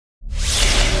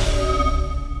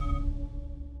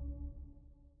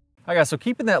All right, guys, so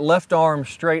keeping that left arm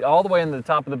straight all the way into the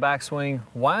top of the backswing,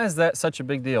 why is that such a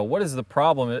big deal? What is the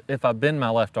problem if I bend my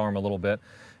left arm a little bit?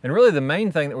 And really the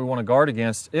main thing that we want to guard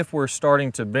against if we're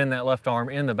starting to bend that left arm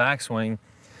in the backswing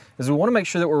is we want to make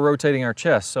sure that we're rotating our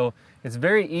chest. So it's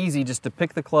very easy just to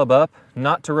pick the club up,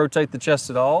 not to rotate the chest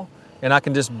at all, and I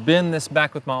can just bend this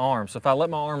back with my arms. So if I let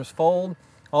my arms fold,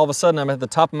 all of a sudden I'm at the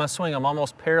top of my swing, I'm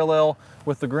almost parallel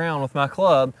with the ground with my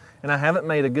club, and I haven't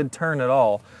made a good turn at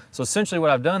all. So essentially what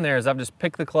I've done there is I've just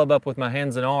picked the club up with my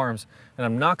hands and arms, and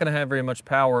I'm not going to have very much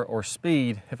power or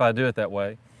speed if I do it that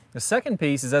way. The second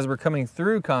piece is as we're coming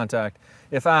through contact,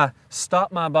 if I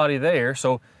stop my body there,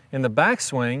 so in the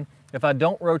backswing, if I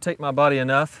don't rotate my body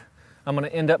enough, I'm going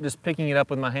to end up just picking it up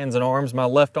with my hands and arms. My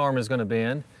left arm is going to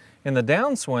bend. In the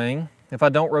downswing, if I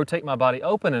don't rotate my body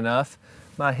open enough,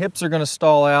 my hips are going to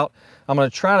stall out. I'm going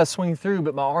to try to swing through,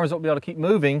 but my arms won't be able to keep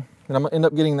moving, and I'm going to end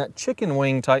up getting that chicken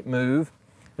wing type move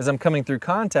as I'm coming through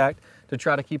contact to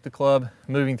try to keep the club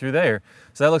moving through there.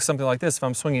 So that looks something like this. If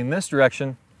I'm swinging in this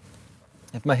direction,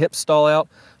 if my hips stall out,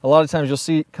 a lot of times you'll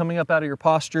see it coming up out of your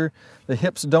posture, the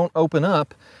hips don't open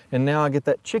up, and now I get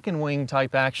that chicken wing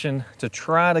type action to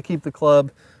try to keep the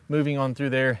club moving on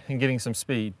through there and getting some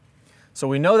speed. So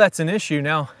we know that's an issue.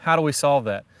 Now, how do we solve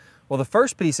that? Well, the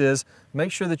first piece is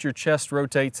make sure that your chest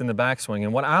rotates in the backswing.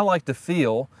 And what I like to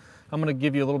feel, I'm going to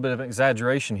give you a little bit of an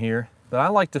exaggeration here, but I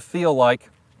like to feel like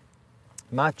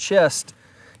my chest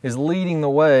is leading the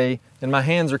way and my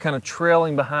hands are kind of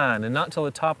trailing behind, and not until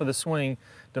the top of the swing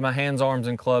do my hands, arms,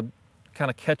 and club kind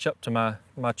of catch up to my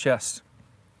chest.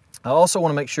 I also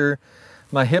want to make sure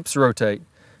my hips rotate.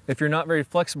 If you're not very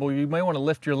flexible, you may want to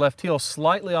lift your left heel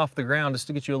slightly off the ground just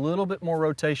to get you a little bit more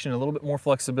rotation, a little bit more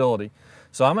flexibility.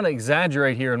 So I'm going to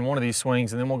exaggerate here in one of these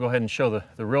swings, and then we'll go ahead and show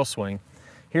the real swing.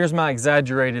 Here's my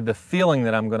exaggerated, the feeling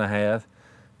that I'm going to have.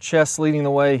 Chest leading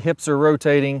the way, hips are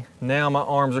rotating. Now my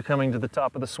arms are coming to the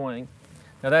top of the swing.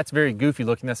 Now that's very goofy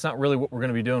looking. That's not really what we're going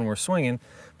to be doing when we're swinging.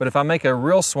 But if I make a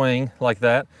real swing like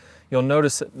that, you'll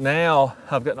notice that now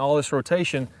I've gotten all this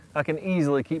rotation. I can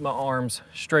easily keep my arms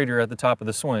straighter at the top of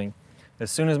the swing.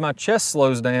 As soon as my chest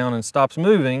slows down and stops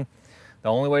moving, the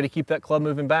only way to keep that club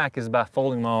moving back is by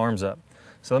folding my arms up.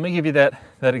 So let me give you that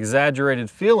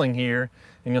exaggerated feeling here,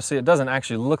 and you'll see it doesn't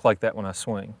actually look like that when I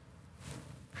swing.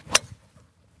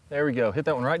 There we go, hit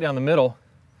that one right down the middle.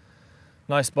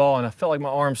 Nice ball, and I felt like my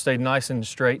arms stayed nice and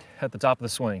straight at the top of the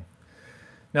swing.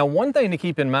 Now, one thing to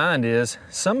keep in mind is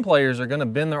some players are going to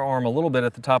bend their arm a little bit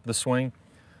at the top of the swing,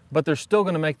 but they're still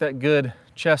going to make that good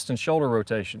chest and shoulder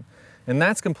rotation. And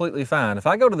that's completely fine. If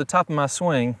I go to the top of my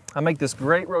swing, I make this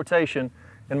great rotation,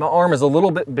 and my arm is a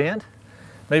little bit bent.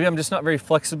 Maybe I'm just not very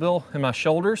flexible in my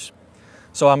shoulders.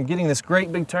 So I'm getting this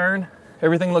great big turn.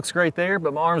 Everything looks great there,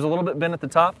 but my arm's a little bit bent at the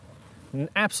top.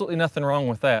 Absolutely nothing wrong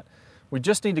with that. We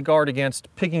just need to guard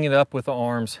against picking it up with the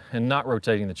arms and not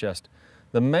rotating the chest.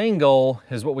 The main goal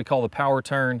is what we call the power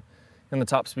turn in the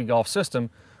top speed golf system,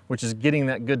 which is getting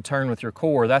that good turn with your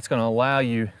core. That's going to allow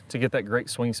you to get that great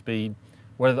swing speed,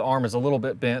 whether the arm is a little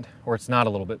bit bent or it's not a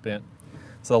little bit bent.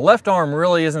 So the left arm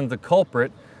really isn't the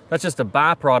culprit. That's just a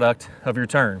byproduct of your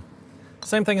turn.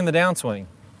 Same thing in the downswing.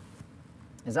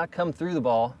 As I come through the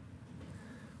ball,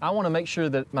 I want to make sure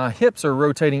that my hips are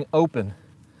rotating open.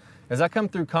 As I come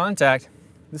through contact,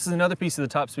 this is another piece of the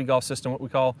top speed golf system, what we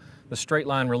call the straight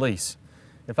line release.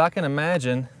 If I can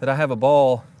imagine that I have a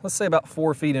ball, let's say about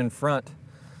 4 feet in front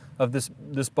of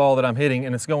this ball that I'm hitting,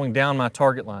 and it's going down my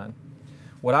target line.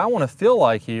 What I want to feel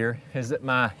like here is that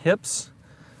my hips,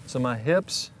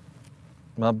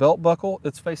 my belt buckle,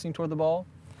 it's facing toward the ball.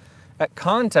 At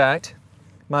contact,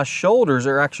 my shoulders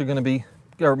are actually going to be,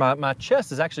 or my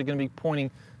chest is actually going to be pointing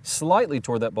slightly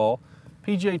toward that ball.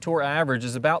 PGA Tour average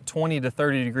is about 20 to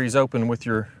 30 degrees open with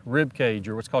your rib cage,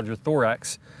 or what's called your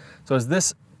thorax. So as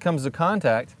this comes to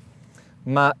contact,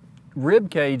 my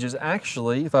rib cage is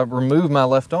actually, if I remove my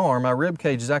left arm, my rib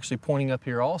cage is actually pointing up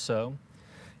here also.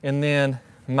 And then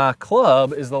my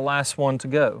club is the last one to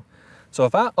go. So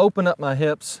if I open up my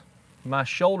hips, my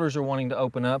shoulders are wanting to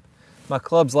open up, my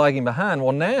club's lagging behind.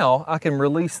 Well, now I can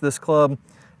release this club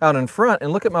out in front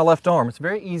and look at my left arm. It's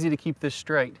very easy to keep this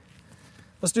straight.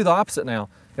 Let's do the opposite now.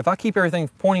 If I keep everything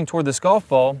pointing toward this golf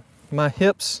ball, my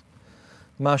hips,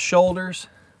 my shoulders,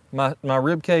 my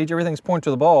rib cage, everything's pointing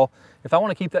to the ball. If I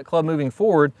want to keep that club moving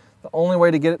forward, the only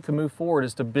way to get it to move forward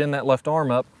is to bend that left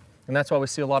arm up. And that's why we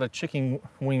see a lot of chicken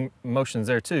wing motions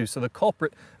there too. So the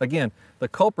culprit, again, the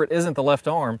culprit isn't the left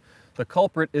arm. The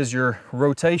culprit is your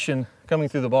rotation coming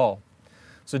through the ball.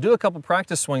 So do a couple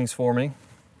practice swings for me.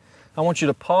 I want you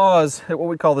to pause at what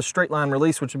we call the straight line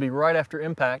release, which would be right after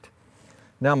impact.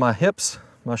 Now my hips,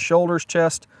 my shoulders,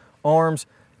 chest, arms,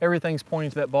 everything's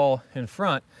pointing to that ball in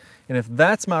front. And if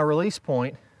that's my release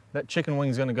point, that chicken wing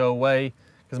is going to go away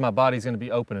because my body's going to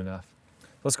be open enough.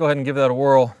 Let's go ahead and give that a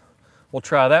whirl. We'll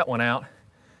try that one out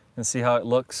and see how it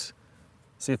looks.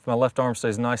 See if my left arm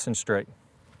stays nice and straight.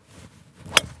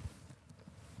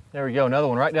 There we go, another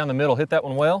one right down the middle. Hit that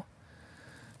one well.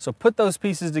 So put those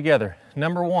pieces together.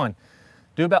 Number one,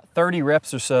 do about 30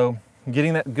 reps or so,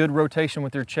 getting that good rotation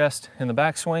with your chest in the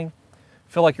backswing.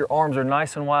 Feel like your arms are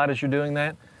nice and wide as you're doing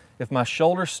that. If my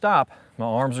shoulders stop, my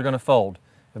arms are going to fold.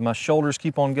 If my shoulders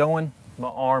keep on going, my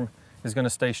arm is going to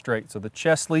stay straight. So the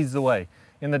chest leads the way.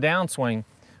 In the downswing,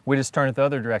 we just turn it the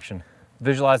other direction.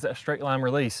 Visualize that straight line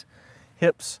release.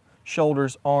 Hips,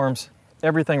 shoulders, arms,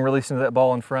 everything releasing to that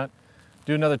ball in front.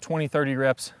 Do another 20, 30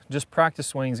 reps. Just practice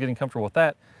swings, getting comfortable with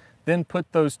that. Then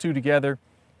put those two together,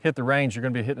 hit the range, you're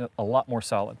going to be hitting it a lot more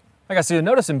solid. Like I said, you'll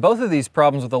notice in both of these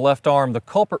problems with the left arm, the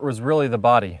culprit was really the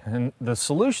body. And the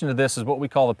solution to this is what we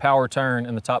call the power turn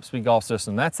in the Top Speed Golf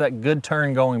system. That's that good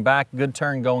turn going back, good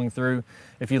turn going through.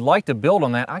 If you'd like to build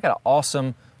on that, I got an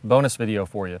awesome bonus video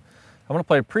for you. I'm going to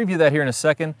play a preview of that here in a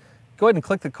second. Go ahead and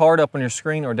click the card up on your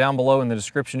screen or down below in the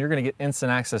description. You're going to get instant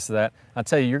access to that. I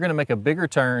tell you, you're going to make a bigger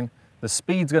turn, the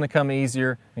speed's going to come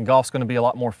easier, and golf's going to be a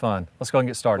lot more fun. Let's go ahead and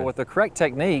get started. With the correct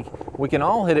technique, we can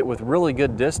all hit it with really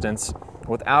good distance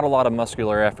without a lot of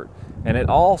muscular effort. And it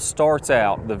all starts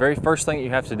out, the very first thing you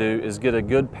have to do is get a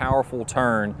good powerful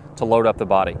turn to load up the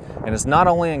body. And it's not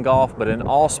only in golf, but in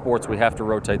all sports we have to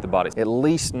rotate the body. At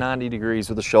least 90 degrees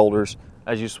with the shoulders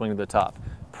as you swing to the top.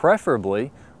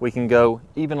 Preferably, we can go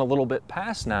even a little bit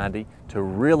past 90 to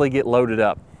really get loaded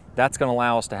up. That's going to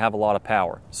allow us to have a lot of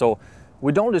power. So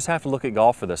we don't just have to look at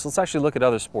golf for this. Let's actually look at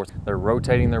other sports. They're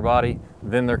rotating their body,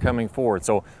 then they're coming forward.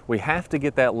 So we have to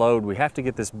get that load. We have to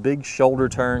get this big shoulder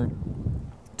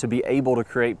turn to be able to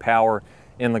create power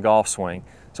in the golf swing.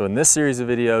 So in this series of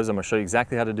videos, I'm going to show you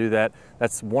exactly how to do that.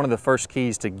 That's one of the first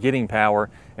keys to getting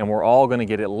power, and we're all going to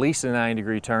get at least a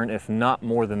 90-degree turn, if not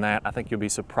more than that. I think you'll be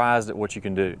surprised at what you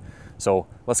can do. So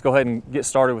let's go ahead and get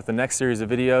started with the next series of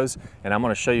videos, and I'm going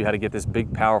to show you how to get this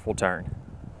big, powerful turn.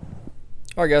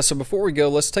 All right, guys, so before we go,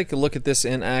 let's take a look at this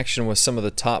in action with some of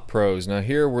the top pros. Now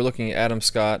here we're looking at Adam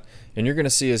Scott, and you're going to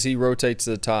see as he rotates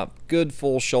to the top, good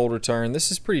full shoulder turn. This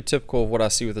is pretty typical of what I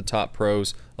see with the top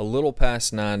pros, a little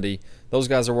past 90. Those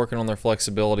guys are working on their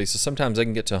flexibility, so sometimes they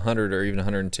can get to 100 or even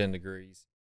 110 degrees.